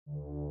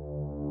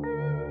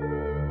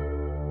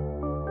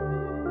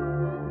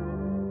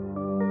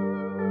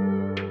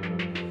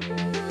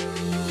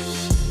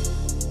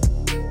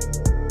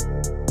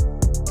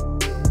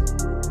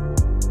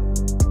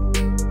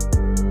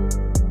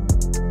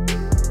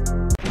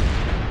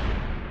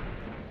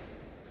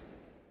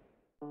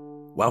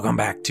Welcome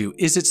back to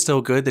Is It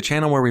Still Good, the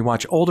channel where we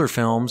watch older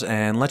films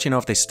and let you know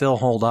if they still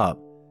hold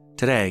up.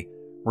 Today,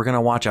 we're going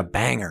to watch a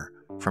banger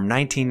from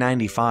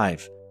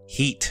 1995,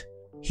 Heat.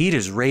 Heat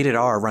is rated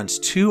R, runs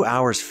 2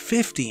 hours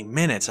 50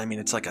 minutes. I mean,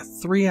 it's like a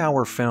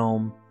 3-hour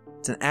film.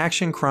 It's an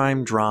action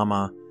crime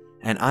drama,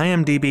 and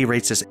IMDb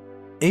rates this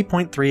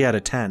 8.3 out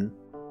of 10.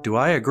 Do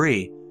I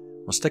agree?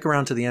 Well, stick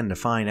around to the end to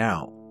find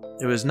out.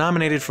 It was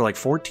nominated for like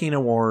 14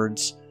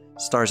 awards.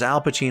 Stars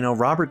Al Pacino,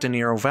 Robert De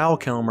Niro, Val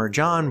Kilmer,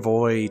 Jon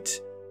Voight.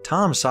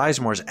 Tom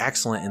Sizemore is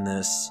excellent in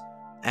this.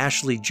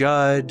 Ashley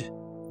Judd,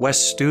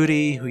 Wes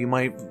Studi, who you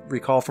might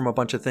recall from a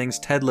bunch of things.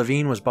 Ted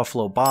Levine was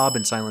Buffalo Bob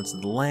in Silence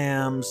of the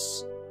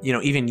Lambs. You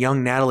know, even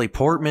young Natalie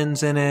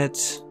Portman's in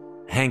it.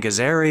 Hank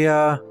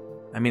Azaria.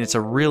 I mean, it's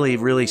a really,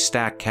 really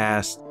stacked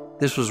cast.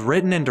 This was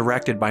written and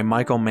directed by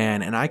Michael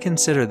Mann, and I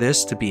consider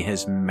this to be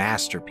his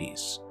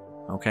masterpiece.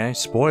 Okay,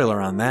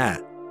 spoiler on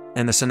that.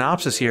 And the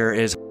synopsis here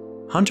is: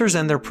 hunters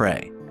and their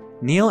prey.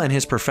 Neil and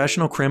his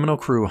professional criminal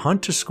crew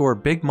hunt to score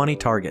big money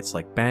targets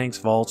like banks,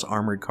 vaults,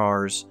 armored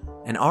cars,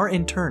 and are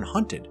in turn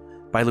hunted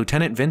by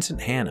Lieutenant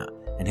Vincent Hanna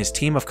and his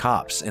team of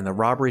cops in the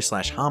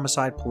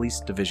robbery/homicide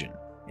police division.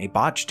 A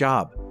botched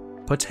job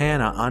puts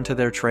Hanna onto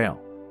their trail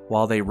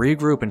while they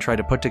regroup and try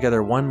to put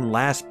together one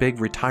last big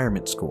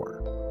retirement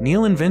score.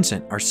 Neil and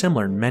Vincent are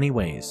similar in many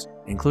ways,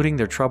 including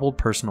their troubled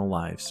personal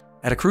lives.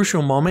 At a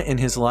crucial moment in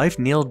his life,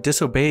 Neil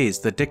disobeys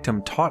the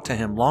dictum taught to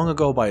him long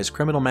ago by his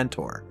criminal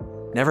mentor: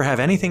 never have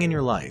anything in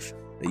your life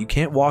that you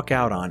can't walk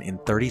out on in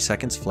 30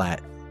 seconds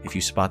flat if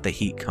you spot the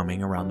heat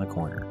coming around the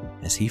corner,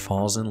 as he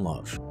falls in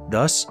love.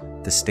 Thus,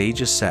 the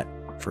stage is set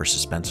for a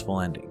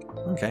suspenseful ending.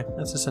 Okay,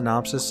 that's a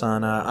synopsis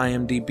on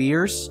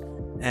IMDb'ers,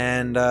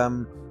 and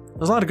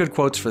there's a lot of good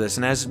quotes for this,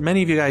 and as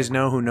many of you guys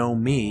know who know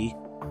me,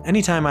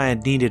 anytime I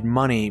had needed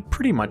money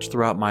pretty much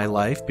throughout my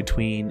life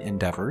between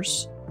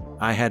endeavors,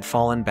 I had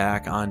fallen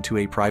back onto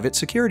a private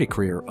security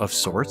career of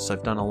sorts.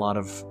 I've done a lot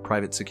of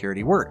private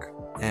security work,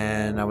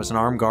 and I was an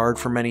armed guard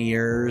for many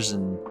years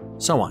and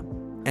so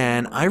on.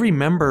 And I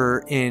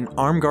remember in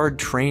armed guard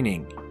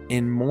training,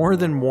 in more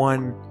than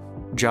one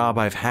job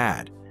I've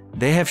had,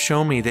 they have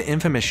shown me the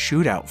infamous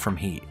shootout from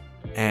Heat.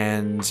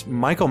 And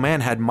Michael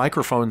Mann had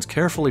microphones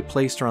carefully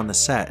placed around the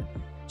set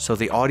so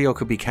the audio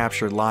could be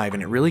captured live,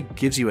 and it really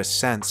gives you a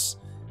sense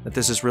that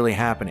this is really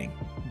happening.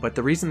 But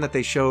the reason that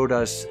they showed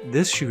us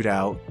this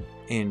shootout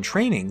in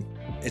training,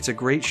 it's a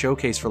great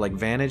showcase for like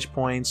vantage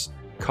points,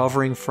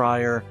 covering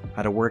fire,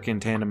 how to work in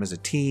tandem as a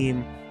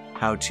team,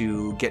 how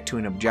to get to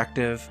an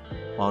objective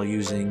while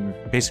using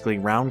basically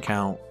round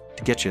count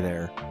to get you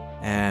there.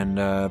 And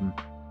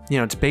you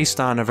know, it's based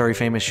on a very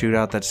famous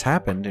shootout that's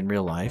happened in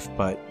real life,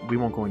 but we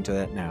won't go into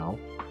that now.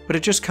 But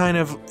it just kind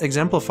of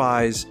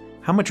exemplifies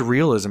how much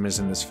realism is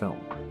in this film.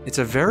 It's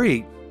a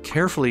very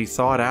carefully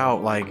thought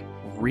out, like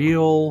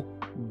real,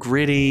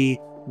 gritty,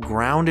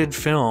 grounded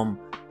film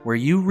where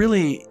you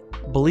really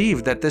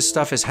believe that this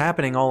stuff is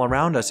happening all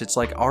around us. It's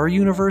like our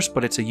universe,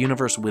 but it's a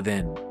universe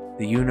within.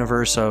 The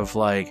universe of,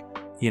 like,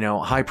 you know,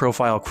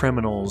 high-profile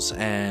criminals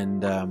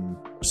and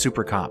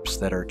super cops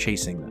that are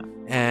chasing them.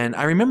 And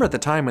I remember at the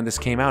time when this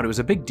came out, it was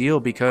a big deal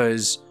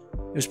because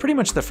it was pretty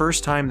much the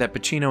first time that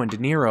Pacino and De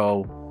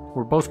Niro, who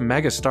were both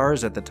mega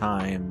stars at the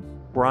time,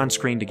 were on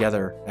screen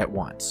together at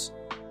once.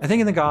 I think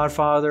in The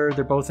Godfather,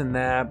 they're both in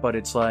that, but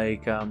it's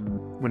like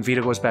when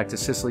Vito Goes Back to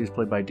Sicily is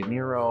played by De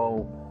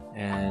Niro,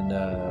 and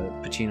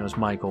Pacino's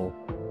Michael,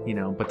 you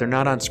know, but they're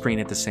not on screen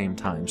at the same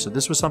time. So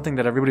this was something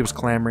that everybody was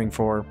clamoring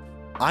for.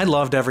 I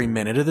loved every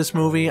minute of this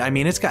movie. I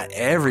mean, it's got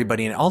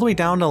everybody in it, all the way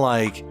down to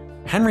like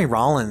Henry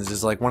Rollins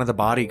is like one of the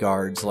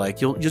bodyguards.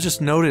 Like you'll just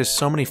notice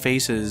so many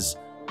faces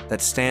that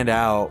stand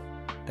out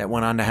that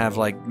went on to have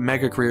like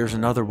mega careers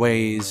in other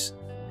ways.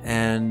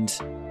 And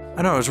I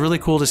don't know, it was really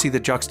cool to see the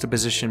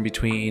juxtaposition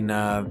between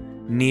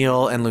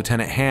Neil and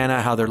Lieutenant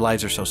Hanna, how their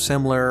lives are so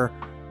similar,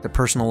 their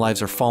personal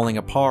lives are falling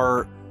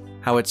apart,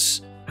 how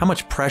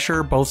much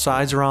pressure both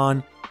sides are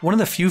on. One of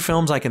the few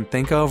films I can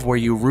think of where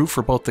you root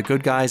for both the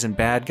good guys and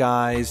bad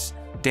guys.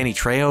 Danny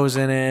Trejo's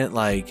in it,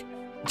 like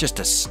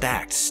just a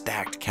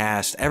stacked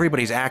cast.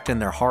 Everybody's acting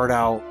their heart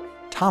out.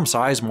 Tom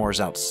Sizemore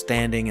is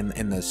outstanding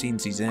in the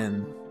scenes he's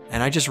in.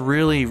 And I just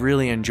really,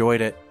 really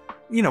enjoyed it.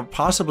 You know,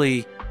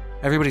 possibly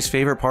everybody's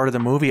favorite part of the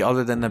movie,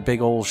 other than the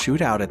big old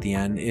shootout at the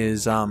end,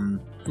 is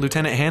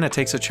Lieutenant Hanna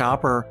takes a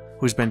chopper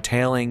who's been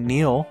tailing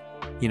Neil,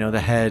 you know, the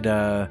head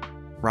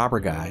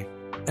robber guy,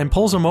 and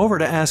pulls him over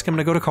to ask him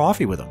to go to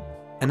coffee with him.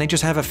 And they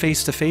just have a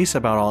face-to-face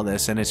about all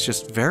this, and it's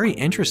just very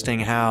interesting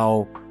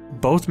how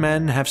both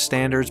men have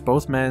standards,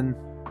 both men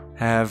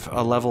have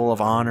a level of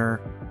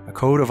honor, a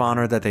code of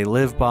honor that they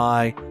live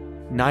by.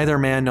 Neither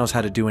man knows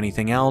how to do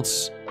anything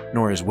else,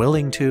 nor is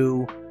willing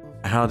to,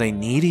 how they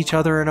need each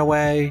other in a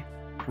way.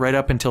 Right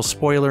up until,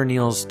 spoiler,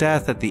 Neil's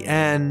death at the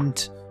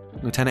end,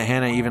 Lieutenant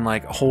Hanna even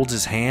like holds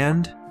his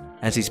hand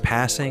as he's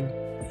passing.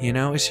 You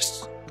know, it's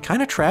just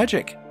kind of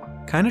tragic,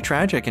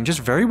 and just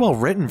very well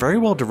written, very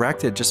well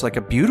directed, just like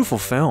a beautiful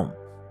film,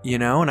 you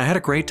know, and I had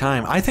a great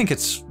time. I think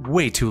it's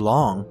way too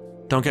long,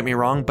 don't get me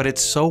wrong, but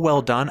it's so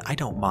well done, I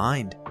don't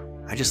mind.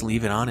 I just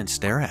leave it on and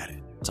stare at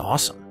it. It's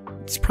awesome.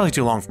 It's probably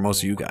too long for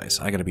most of you guys,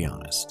 I gotta be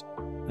honest.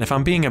 And if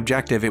I'm being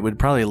objective, it would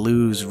probably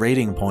lose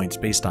rating points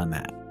based on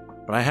that.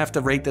 But I have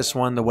to rate this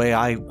one the way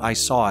I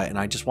saw it, and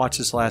I just watched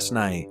this last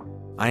night.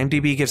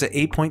 IMDb gives it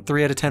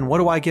 8.3 out of 10. What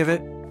do I give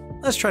it?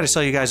 Let's try to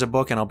sell you guys a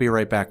book, and I'll be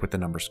right back with the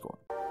number score.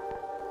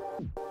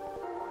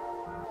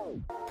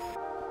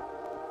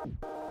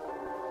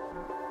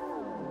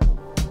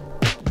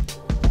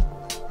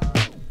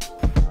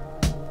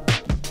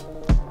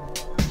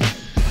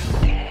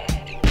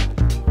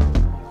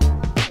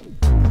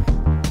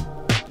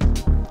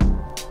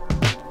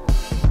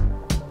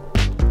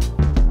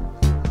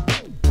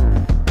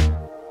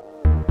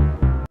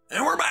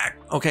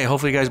 Okay,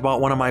 hopefully you guys bought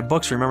one of my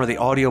books. Remember, the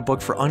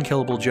audiobook for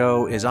Unkillable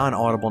Joe is on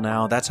Audible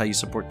now. That's how you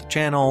support the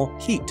channel.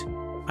 Heat.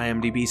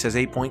 IMDb says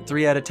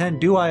 8.3 out of 10.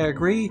 Do I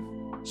agree?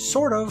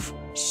 Sort of.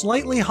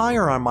 Slightly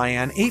higher on my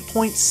end.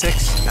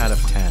 8.6 out of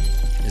 10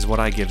 is what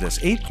I give this.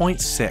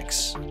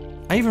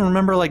 8.6. I even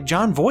remember, like,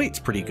 John Voight's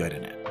pretty good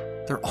in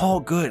it. They're all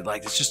good.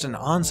 Like, it's just an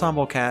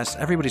ensemble cast.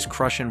 Everybody's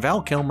crushing.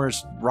 Val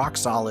Kilmer's rock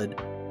solid.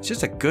 It's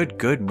just a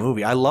good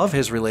movie. I love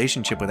his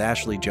relationship with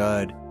Ashley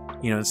Judd.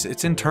 You know,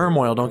 it's in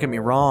turmoil, don't get me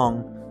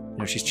wrong. You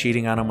know, she's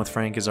cheating on him with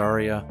Frank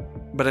Azaria.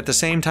 But at the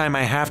same time,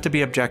 I have to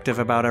be objective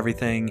about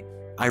everything.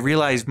 I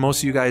realized most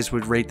of you guys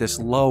would rate this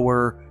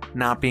lower,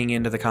 not being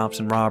into the cops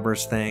and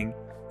robbers thing.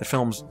 The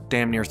film's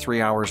damn near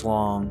 3 hours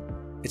long.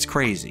 It's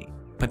crazy.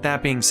 But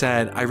that being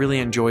said, I really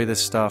enjoy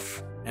this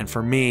stuff. And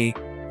for me,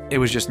 it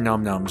was just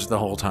num-nums the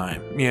whole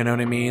time. You know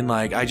what I mean?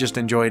 Like, I just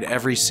enjoyed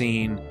every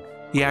scene.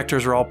 The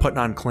actors were all putting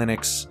on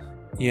clinics.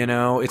 You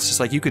know, it's just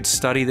like you could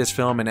study this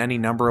film in any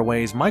number of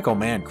ways. Michael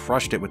Mann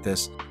crushed it with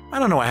this. I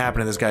don't know what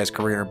happened to this guy's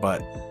career,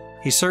 but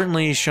he's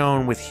certainly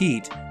shown with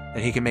Heat that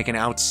he can make an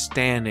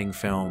outstanding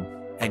film.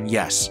 And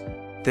yes,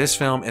 this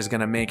film is going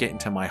to make it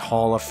into my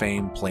Hall of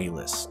Fame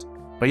playlist.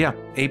 But yeah,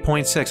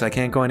 8.6. I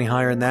can't go any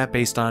higher than that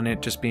based on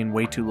it just being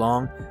way too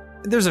long.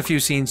 There's a few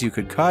scenes you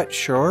could cut,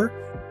 sure,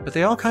 but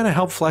they all kind of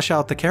help flesh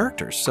out the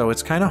characters. So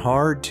it's kind of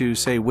hard to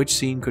say which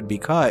scene could be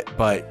cut,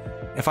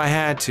 but if I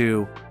had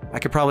to, I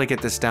could probably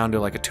get this down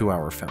to like a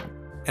 2-hour film.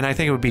 And I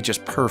think it would be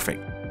just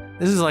perfect.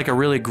 This is like a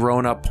really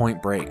grown-up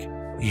Point Break,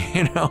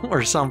 you know,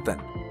 or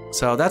something.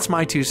 So that's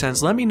my 2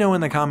 cents. Let me know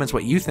in the comments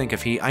what you think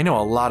of Heat. I know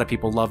a lot of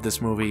people love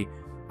this movie.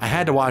 I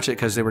had to watch it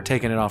because they were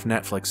taking it off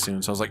Netflix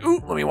soon. So I was like, ooh,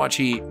 let me watch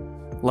Heat.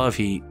 Love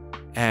Heat.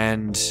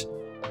 And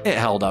it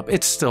held up.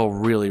 It's still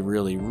really,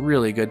 really,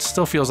 really good.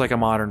 Still feels like a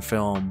modern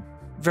film.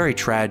 Very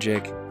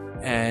tragic.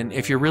 And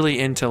if you're really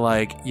into,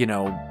 like, you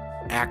know,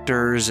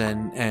 actors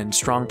and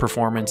strong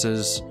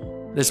performances,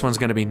 this one's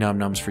going to be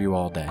num-nums for you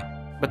all day.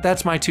 But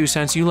that's my 2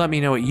 cents. You let me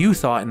know what you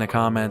thought in the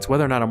comments,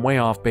 whether or not I'm way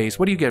off base.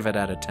 What do you give it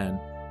out of 10?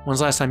 When's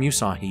the last time you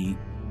saw Heat?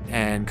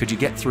 And could you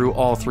get through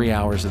all 3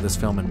 hours of this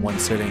film in one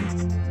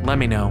sitting? Let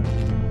me know.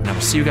 And I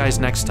will see you guys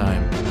next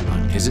time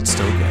on Is It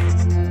Still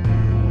Good?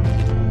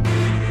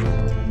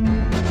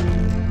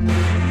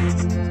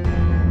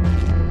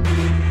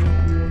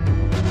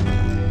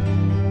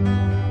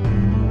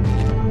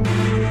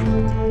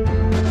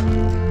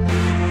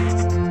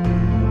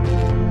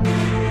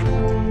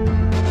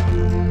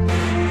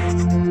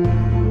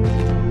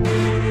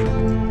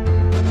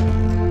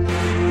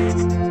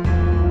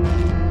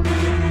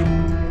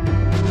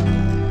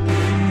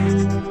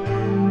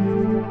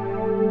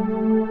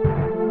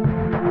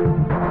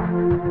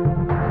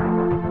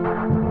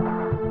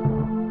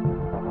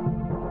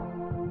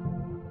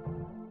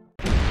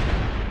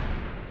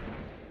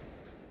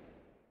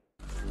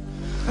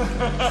 Ha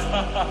ha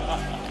ha ha!